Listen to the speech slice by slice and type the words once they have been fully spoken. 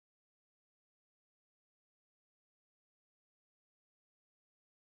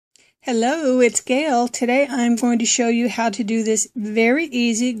Hello, it's Gail. Today I'm going to show you how to do this very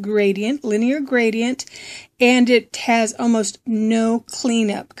easy gradient, linear gradient, and it has almost no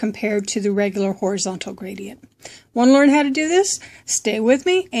cleanup compared to the regular horizontal gradient. Want to learn how to do this? Stay with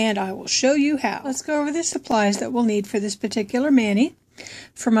me and I will show you how. Let's go over the supplies that we'll need for this particular mani.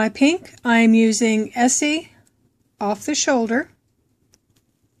 For my pink, I'm using Essie off the shoulder.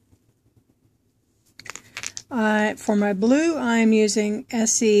 For my blue, I'm using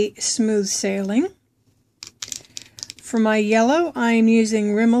Essie Smooth Sailing. For my yellow, I'm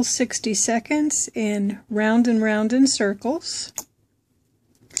using Rimmel 60 Seconds in Round and Round in Circles.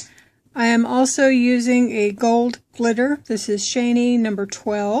 I am also using a gold glitter. This is Shany number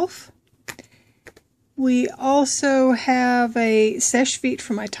 12. We also have a sesh feet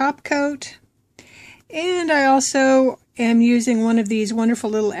for my top coat. And I also am using one of these wonderful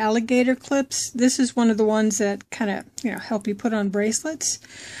little alligator clips. This is one of the ones that kind of, help you put on bracelets.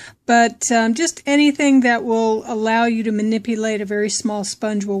 But just anything that will allow you to manipulate a very small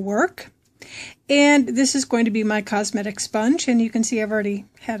sponge will work. And this is going to be my cosmetic sponge, and you can see I've already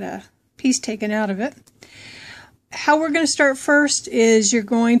had a piece taken out of it. How we're going to start first is you're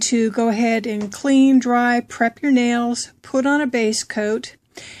going to go ahead and clean, dry, prep your nails, put on a base coat,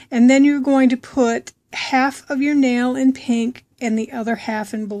 and then you're going to put half of your nail in pink and the other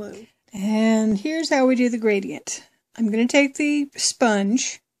half in blue. And here's how we do the gradient. I'm going to take the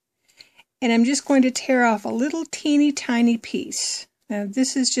sponge and I'm just going to tear off a little teeny tiny piece. Now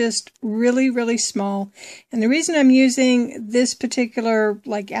this is just really, really small. And the reason I'm using this particular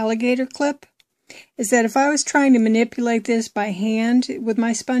alligator clip is that if I was trying to manipulate this by hand with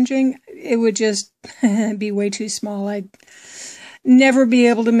my sponging, it would just be way too small. I'd never be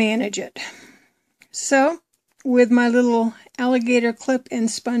able to manage it. So, with my little alligator clip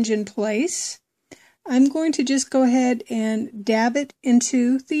and sponge in place, I'm going to just go ahead and dab it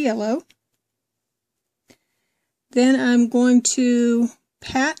into the yellow. Then I'm going to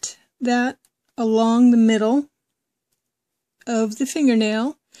pat that along the middle of the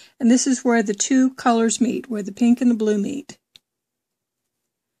fingernail, and this is where the two colors meet, where the pink and the blue meet.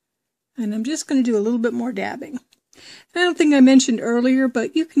 And I'm just going to do a little bit more dabbing. I don't think I mentioned earlier,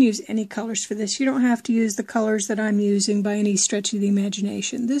 but you can use any colors for this. You don't have to use the colors that I'm using by any stretch of the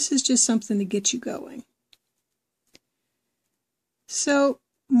imagination. This is just something to get you going. So,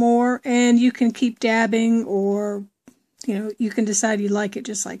 more, and you can keep dabbing, or, you can decide you like it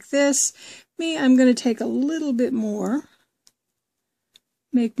just like this. Me, I'm going to take a little bit more,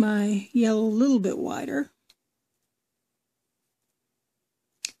 make my yellow a little bit wider.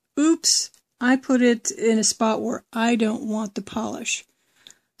 Oops! I put it in a spot where I don't want the polish.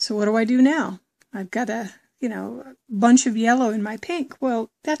 So what do I do now? I've got a bunch of yellow in my pink.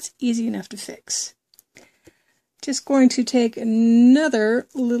 Well, that's easy enough to fix. Just going to take another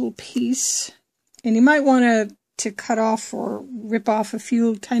little piece, and you might want to cut off or rip off a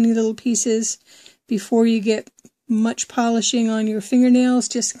few tiny little pieces before you get much polishing on your fingernails,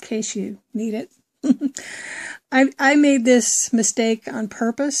 just in case you need it. I made this mistake on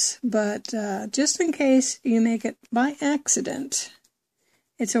purpose, but just in case you make it by accident,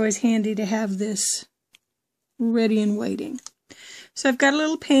 it's always handy to have this ready and waiting. So I've got a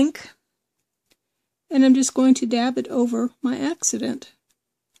little pink, and I'm just going to dab it over my accident.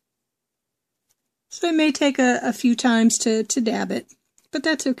 So it may take a few times to dab it, but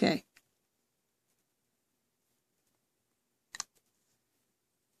that's okay.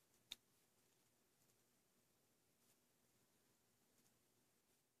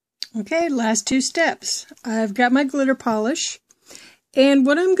 Okay, last two steps. I've got my glitter polish, and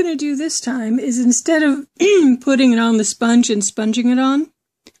what I'm going to do this time is, instead of putting it on the sponge and sponging it on,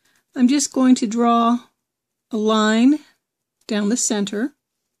 I'm just going to draw a line down the center,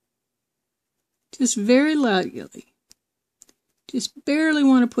 just very lightly. Just barely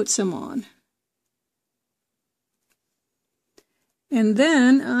want to put some on. And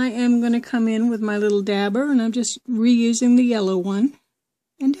then I am going to come in with my little dabber, and I'm just reusing the yellow one,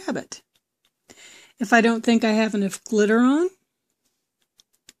 and dab it. If I don't think I have enough glitter on,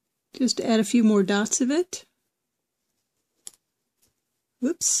 just add a few more dots of it.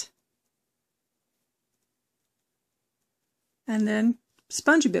 Whoops. And then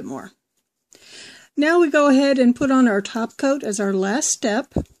sponge a bit more. Now we go ahead and put on our top coat as our last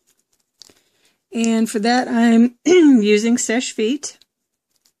step. And for that I'm using sesh feet.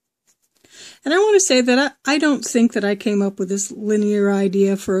 And I want to say that I don't think that I came up with this linear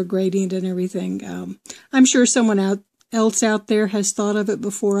idea for a gradient and everything. I'm sure someone else out there has thought of it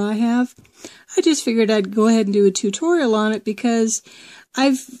before I have. I just figured I'd go ahead and do a tutorial on it because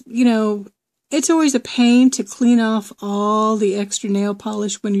I've, It's always a pain to clean off all the extra nail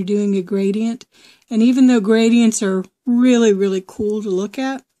polish when you're doing a gradient. And even though gradients are really, really cool to look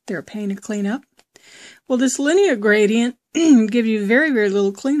at, they're a pain to clean up. Well, this linear gradient gives you very, very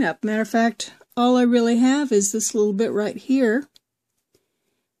little cleanup. Matter of fact, all I really have is this little bit right here.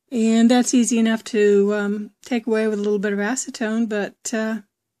 And that's easy enough to take away with a little bit of acetone, but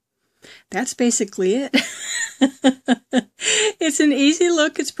that's basically it. It's an easy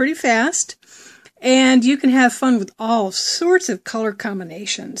look. It's pretty fast. And you can have fun with all sorts of color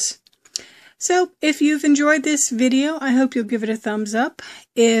combinations. So if you've enjoyed this video, I hope you'll give it a thumbs up.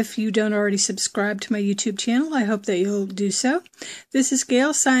 If you don't already subscribe to my YouTube channel, I hope that you'll do so. This is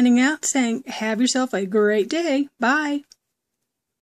Gail signing out, saying have yourself a great day. Bye.